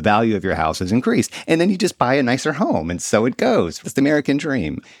after the value of your house has increased, and then you just buy a nicer home, and so it goes. It's the American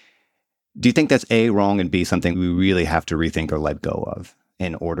dream. Do you think that's A, wrong, and B, something we really have to rethink or let go of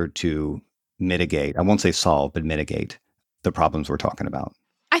in order to mitigate, I won't say solve, but mitigate the problems we're talking about?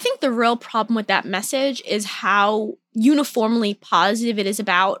 I think the real problem with that message is how uniformly positive it is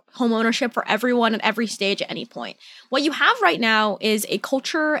about home ownership for everyone at every stage at any point. What you have right now is a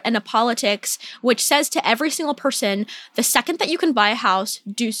culture and a politics which says to every single person, the second that you can buy a house,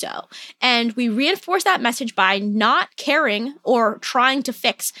 do so. And we reinforce that message by not caring or trying to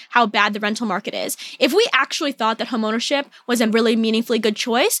fix how bad the rental market is. If we actually thought that homeownership was a really meaningfully good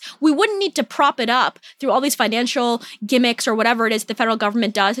choice, we wouldn't need to prop it up through all these financial gimmicks or whatever it is the federal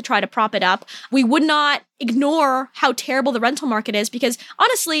government does to try to prop it up. We would not ignore how terrible the rental market is, because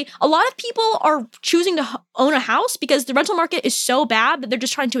honestly, a lot of people are choosing to own a house because the rental market is so bad that they're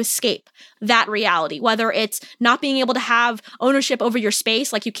just trying to escape that reality, whether it's not being able to have ownership over your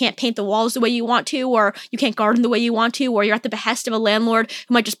space, like you can't paint the walls the way you want to, or you can't garden the way you want to, or you're at the behest of a landlord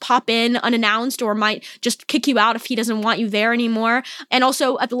who might just pop in unannounced or might just kick you out if he doesn't want you there anymore. And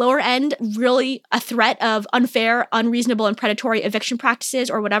also at the lower end, really a threat of unfair, unreasonable, and predatory eviction practices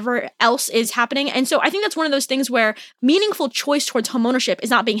or whatever else is happening. And so I think that's one of those things where meaningful choice towards homeownership is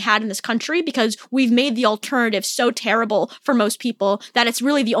not being had in this country because we've made the alternative so terrible for most people that it's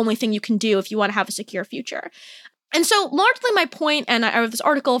really the only thing you can do if you want to have a secure future. And so largely my point, and I wrote this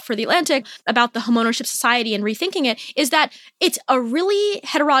article for The Atlantic about the homeownership society and rethinking it, is that it's a really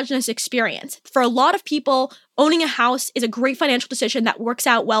heterogeneous experience. For a lot of people, owning a house is a great financial decision that works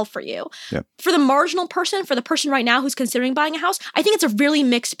out well for you. Yep. For the marginal person, for the person right now who's considering buying a house, I think it's a really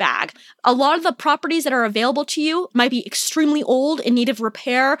mixed bag. A lot of the properties that are available to you might be extremely old, in need of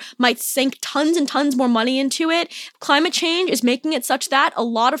repair, might sink tons and tons more money into it. Climate change is making it such that a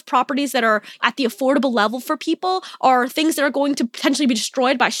lot of properties that are at the affordable level for people are things that are going to potentially be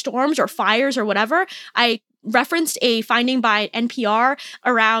destroyed by storms or fires or whatever. I referenced a finding by NPR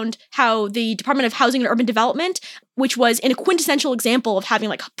around how the Department of Housing and Urban Development, which was in a quintessential example of having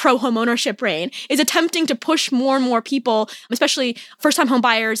like pro-home ownership brain, is attempting to push more and more people, especially first-time home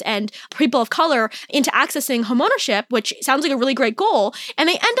buyers and people of color, into accessing home ownership, which sounds like a really great goal. And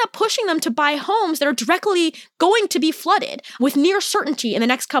they end up pushing them to buy homes that are directly going to be flooded with near certainty in the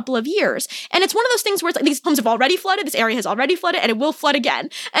next couple of years. And it's one of those things where it's like, these homes have already flooded, this area has already flooded, and it will flood again.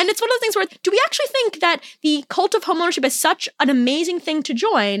 And it's one of those things where, do we actually think that the cult of home ownership is such an amazing thing to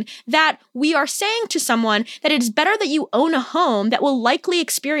join that we are saying to someone that it is better that you own a home that will likely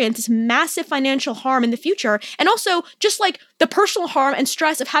experience this massive financial harm in the future? And also, just like the personal harm and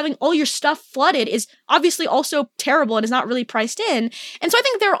stress of having all your stuff flooded is obviously also terrible and is not really priced in. And so I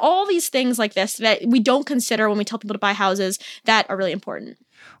think there are all these things like this that we don't consider when we tell people to buy houses that are really important.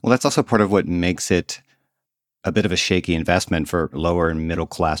 Well, that's also part of what makes it a bit of a shaky investment for lower and middle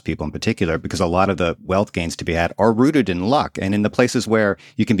class people in particular, because a lot of the wealth gains to be had are rooted in luck. And in the places where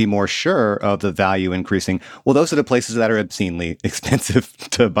you can be more sure of the value increasing, well, those are the places that are obscenely expensive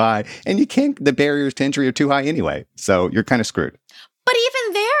to buy. And the barriers to entry are too high anyway. So you're kind of screwed. But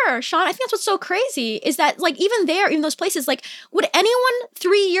even there, Sean, I think that's what's so crazy is that, like, even there, even those places, like, would anyone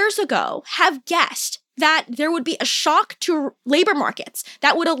 3 years ago have guessed that there would be a shock to labor markets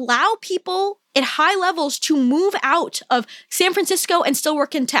that would allow people at high levels to move out of San Francisco and still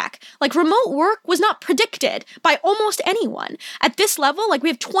work in tech? Like, remote work was not predicted by almost anyone. At this level, like, we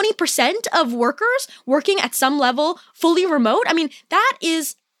have 20% of workers working at some level fully remote. I mean, that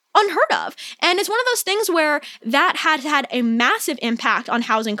is unheard of. And it's one of those things where that had a massive impact on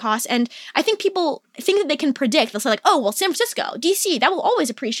housing costs. And I think people think that they can predict. They'll say like, oh, well, San Francisco, DC, that will always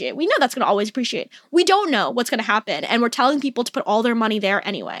appreciate. We know that's going to always appreciate. We don't know what's going to happen. And we're telling people to put all their money there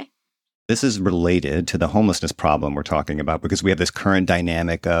anyway. This is related to the homelessness problem we're talking about, because we have this current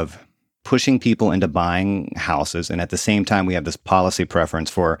dynamic of pushing people into buying houses. And at the same time, we have this policy preference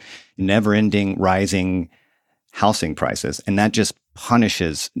for never-ending rising housing prices. And that just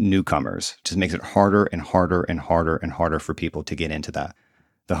punishes newcomers, just makes it harder and harder and harder and harder for people to get into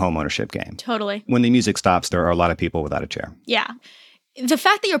the home ownership game. Totally. When the music stops, there are a lot of people without a chair. Yeah. The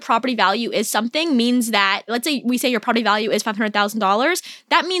fact that your property value is something means that, let's say we say your property value is $500,000,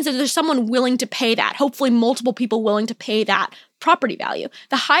 that means that there's someone willing to pay that, hopefully multiple people willing to pay that property value.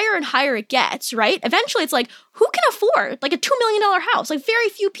 The higher and higher it gets, right? Eventually it's like, who can afford like a $2 million house? Like, very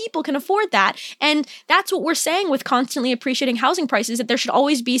few people can afford that. And that's what we're saying with constantly appreciating housing prices, that there should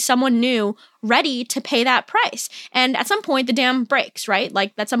always be someone new ready to pay that price. And at some point the dam breaks, right?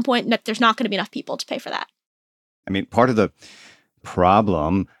 Like, at some point there's not going to be enough people to pay for that. I mean, part of the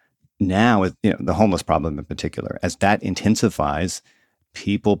problem now is, the homeless problem in particular, as that intensifies,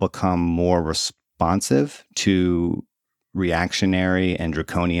 people become more responsive to reactionary and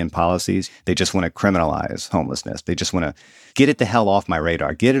draconian policies. They just want to criminalize homelessness. They just want to get it the hell off my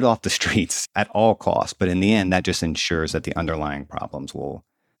radar, get it off the streets at all costs. But in the end, that just ensures that the underlying problems will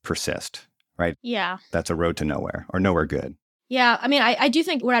persist, right? Yeah. That's a road to nowhere, or nowhere good. Yeah, I mean, I do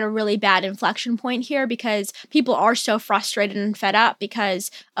think we're at a really bad inflection point here because people are so frustrated and fed up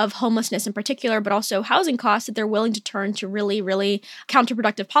because of homelessness in particular, but also housing costs that they're willing to turn to really, really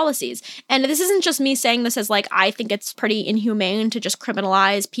counterproductive policies. And this isn't just me saying this as like, I think it's pretty inhumane to just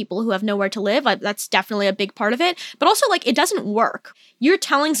criminalize people who have nowhere to live. That's definitely a big part of it. But also, like, it doesn't work. You're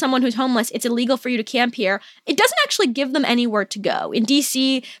telling someone who's homeless it's illegal for you to camp here. It doesn't actually give them anywhere to go. In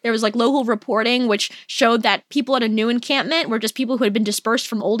DC, there was like local reporting which showed that people at a new encampment were just people who had been dispersed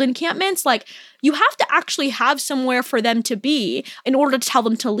from old encampments. Like, you have to actually have somewhere for them to be in order to tell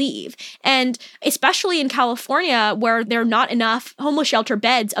them to leave. And especially in California, where there are not enough homeless shelter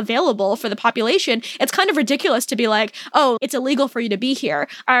beds available for the population, it's kind of ridiculous to be like, oh, it's illegal for you to be here.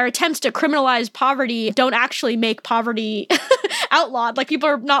 Our attempts to criminalize poverty don't actually make poverty outlawed. Like, people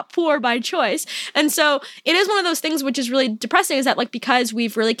are not poor by choice. And so it is one of those things which is really depressing, is that like, because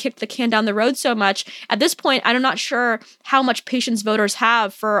we've really kicked the can down the road so much, at this point, I'm not sure how much patience voters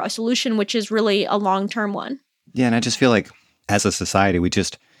have for a solution which is really a long-term one. Yeah, and I just feel like as a society, we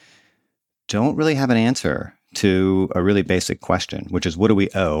just don't really have an answer to a really basic question, which is, what do we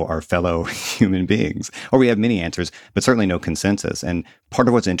owe our fellow human beings? Or we have many answers, but certainly no consensus. And part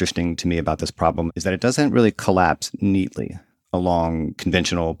of what's interesting to me about this problem is that it doesn't really collapse neatly along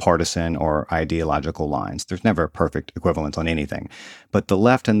conventional partisan or ideological lines. There's never a perfect equivalence on anything. But the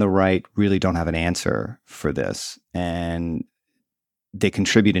left and the right really don't have an answer for this. And they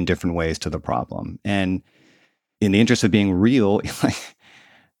contribute in different ways to the problem. And in the interest of being real,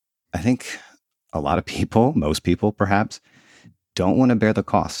 I think a lot of people, most people perhaps, don't want to bear the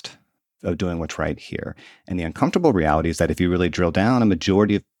cost of doing what's right here. And the uncomfortable reality is that if you really drill down, a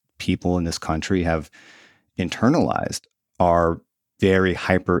majority of people in this country have internalized our very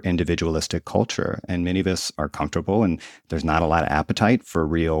hyper-individualistic culture. And many of us are comfortable, and there's not a lot of appetite for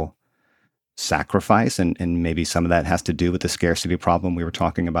real sacrifice. And maybe some of that has to do with the scarcity problem we were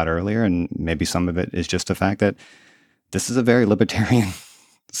talking about earlier. And maybe some of it is just the fact that this is a very libertarian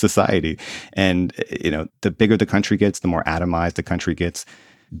society. And, the bigger the country gets, the more atomized the country gets,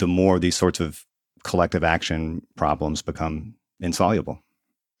 the more these sorts of collective action problems become insoluble.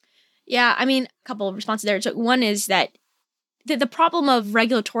 Yeah, I mean, a couple of responses there. So one is that the problem of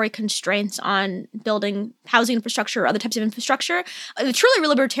regulatory constraints on building housing infrastructure or other types of infrastructure, the truly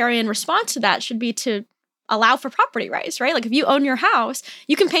libertarian response to that should be to allow for property rights, right? Like, if you own your house,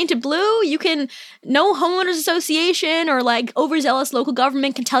 you can paint it blue, no homeowners association or like overzealous local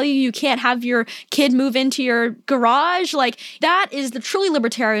government can tell you you can't have your kid move into your garage. Like, that is the truly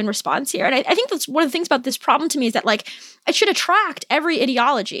libertarian response here. And I think that's one of the things about this problem to me, is that like, it should attract every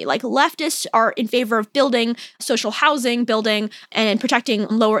ideology. Like, leftists are in favor of building social housing, building and protecting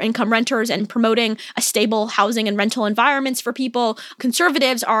lower income renters and promoting a stable housing and rental environments for people.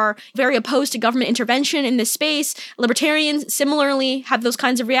 Conservatives are very opposed to government intervention in this space. Libertarians similarly have those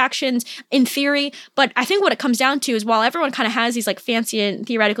kinds of reactions in theory. But I think what it comes down to is, while everyone kind of has these like fancy and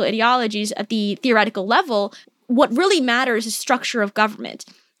theoretical ideologies at the theoretical level, what really matters is structure of government.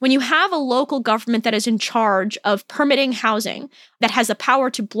 When you have a local government that is in charge of permitting housing, that has the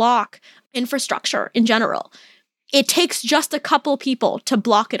power to block infrastructure in general, it takes just a couple people to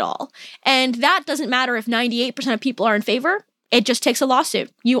block it all. And that doesn't matter if 98% of people are in favor. It just takes a lawsuit.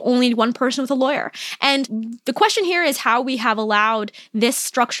 You only need one person with a lawyer. And the question here is how we have allowed this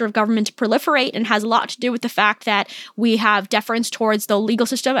structure of government to proliferate, and has a lot to do with the fact that we have deference towards the legal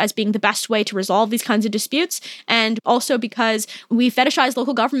system as being the best way to resolve these kinds of disputes. And also because we fetishize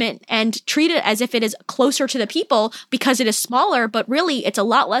local government and treat it as if it is closer to the people because it is smaller, but really it's a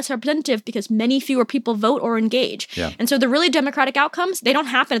lot less representative because many fewer people vote or engage. Yeah. And so the really democratic outcomes, they don't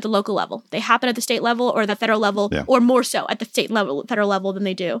happen at the local level. They happen at the state level or the federal level, or more so at the state level, federal level than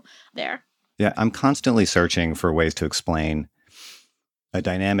they do there. Yeah, I'm constantly searching for ways to explain a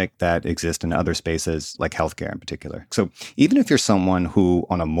dynamic that exists in other spaces, like healthcare in particular. So even if you're someone who,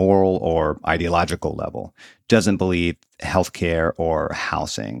 on a moral or ideological level, doesn't believe healthcare or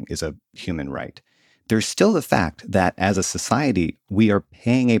housing is a human right, there's still the fact that as a society, we are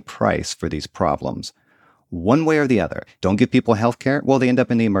paying a price for these problems, one way or the other. Don't give people health care? Well, they end up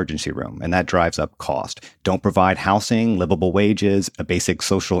in the emergency room, and that drives up cost. Don't provide housing, livable wages, a basic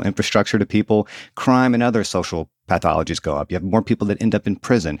social infrastructure to people. Crime and other social pathologies go up. You have more people that end up in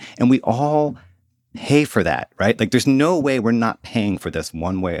prison, and we all pay for that, right? Like, there's no way we're not paying for this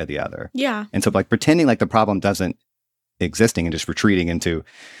one way or the other. Yeah. And so, like, pretending like the problem doesn't existing and just retreating into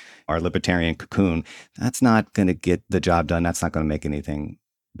our libertarian cocoon, that's not going to get the job done. That's not going to make anything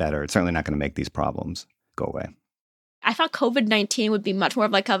better. It's certainly not going to make these problems go away. I thought COVID-19 would be much more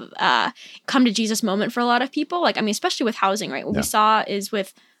of like a come to Jesus moment for a lot of people. Like, I mean, especially with housing, right? What we saw is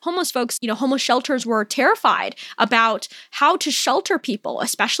with homeless folks, homeless shelters were terrified about how to shelter people,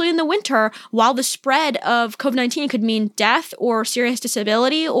 especially in the winter, while the spread of COVID-19 could mean death or serious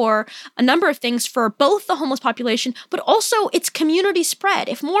disability or a number of things for both the homeless population, but also its community spread.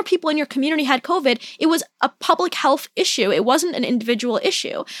 If more people in your community had COVID, it was a public health issue. It wasn't an individual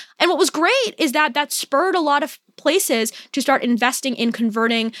issue. And what was great is that spurred a lot of places to start investing in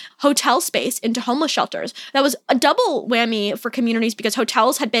converting hotel space into homeless shelters. That was a double whammy for communities because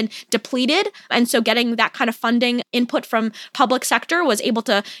hotels had been depleted. And so getting that kind of funding input from public sector was able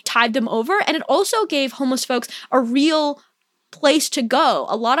to tide them over. And it also gave homeless folks a real place to go.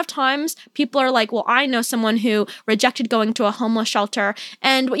 A lot of times people are like, well, I know someone who rejected going to a homeless shelter.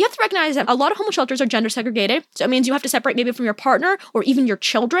 And what you have to recognize is that a lot of homeless shelters are gender segregated. So it means you have to separate maybe from your partner or even your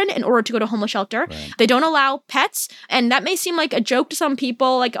children in order to go to a homeless shelter. Right. They don't allow pets. And that may seem like a joke to some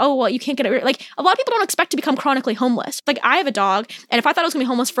people, like, oh, well, you can't get it. Like, a lot of people don't expect to become chronically homeless. Like, I have a dog, and if I thought I was gonna be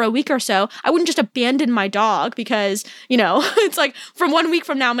homeless for a week or so, I wouldn't just abandon my dog because, it's like from 1 week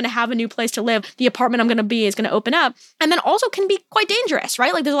from now, I'm gonna have a new place to live. The apartment I'm gonna be is gonna open up. And then also can be quite dangerous,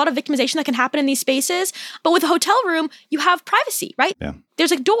 right? Like, there's a lot of victimization that can happen in these spaces. But with a hotel room, you have privacy, right? Yeah.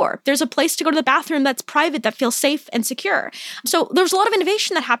 There's a door. There's a place to go to the bathroom that's private, that feels safe and secure. So there's a lot of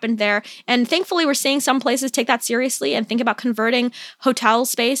innovation that happened there. And thankfully, we're seeing some places take that seriously and think about converting hotel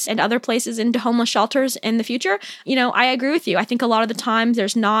space and other places into homeless shelters in the future. I agree with you. I think a lot of the time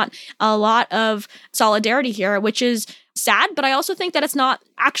there's not a lot of solidarity here, which is sad, but I also think that it's not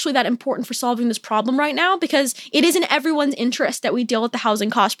actually that important for solving this problem right now because it is in everyone's interest that we deal with the housing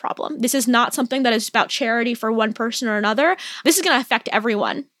cost problem. This is not something that is about charity for one person or another. This is going to affect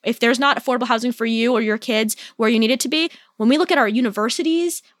everyone. If there's not affordable housing for you or your kids where you need it to be, when we look at our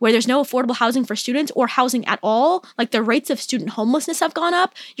universities where there's no affordable housing for students or housing at all, like the rates of student homelessness have gone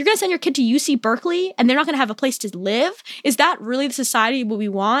up, you're going to send your kid to UC Berkeley and they're not going to have a place to live. Is that really the society we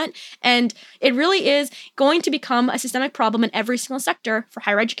want? And it really is going to become a systemic problem in every single sector for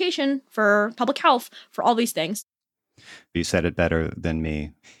higher education, for public health, for all these things. You said it better than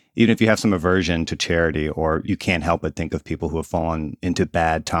me. Even if you have some aversion to charity or you can't help but think of people who have fallen into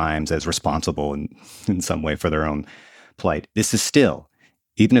bad times as responsible in some way for their own plight, this is still,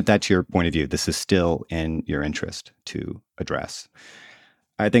 even if that's your point of view, this is still in your interest to address.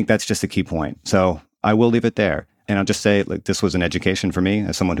 I think that's just a key point. So I will leave it there. And I'll just say, like, this was an education for me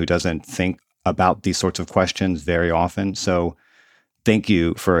as someone who doesn't think about these sorts of questions very often. So thank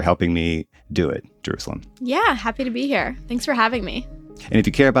you for helping me do it, Jerusalem. Yeah, happy to be here. Thanks for having me. And if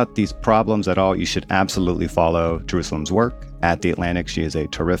you care about these problems at all, you should absolutely follow Jerusalem's work at The Atlantic. She is a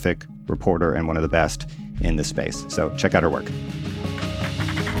terrific reporter and one of the best in this space. So check out her work.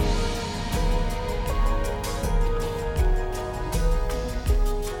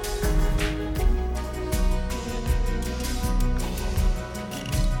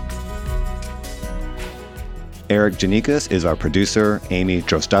 Eric Janikas is our producer. Amy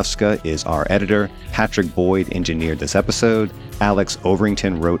Drostowska is our editor. Patrick Boyd engineered this episode. Alex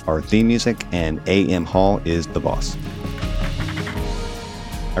Overington wrote our theme music, and A.M. Hall is the boss.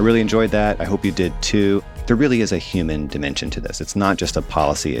 I really enjoyed that. I hope you did too. There really is a human dimension to this. It's not just a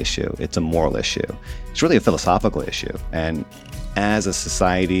policy issue. It's a moral issue. It's really a philosophical issue. And as a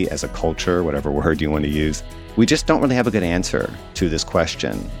society, as a culture, whatever word you want to use, we just don't really have a good answer to this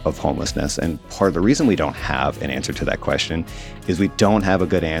question of homelessness. And part of the reason we don't have an answer to that question is we don't have a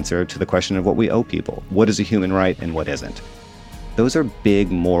good answer to the question of what we owe people. What is a human right and what isn't? Those are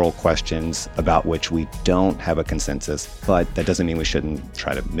big moral questions about which we don't have a consensus, but that doesn't mean we shouldn't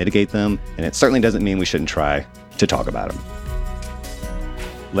try to mitigate them. And it certainly doesn't mean we shouldn't try to talk about them.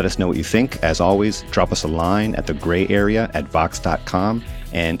 Let us know what you think. As always, drop us a line at thegrayarea@vox.com.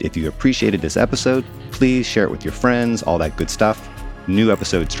 And if you appreciated this episode, please share it with your friends, all that good stuff. New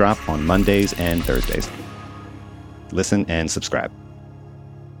episodes drop on Mondays and Thursdays. Listen and subscribe.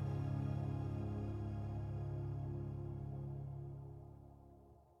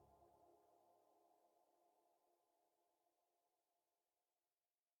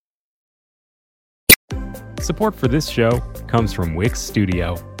 Support for this show comes from Wix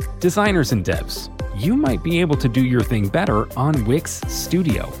Studio. Designers and devs, you might be able to do your thing better on Wix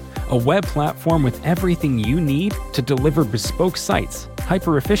Studio, a web platform with everything you need to deliver bespoke sites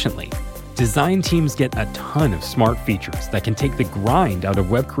hyper-efficiently. Design teams get a ton of smart features that can take the grind out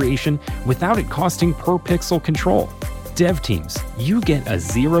of web creation without it costing per pixel control. Dev teams, you get a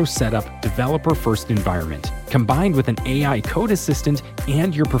zero setup developer-first environment combined with an AI code assistant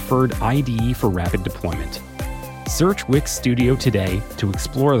and your preferred IDE for rapid deployment. Search Wix Studio today to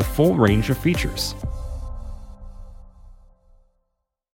explore the full range of features.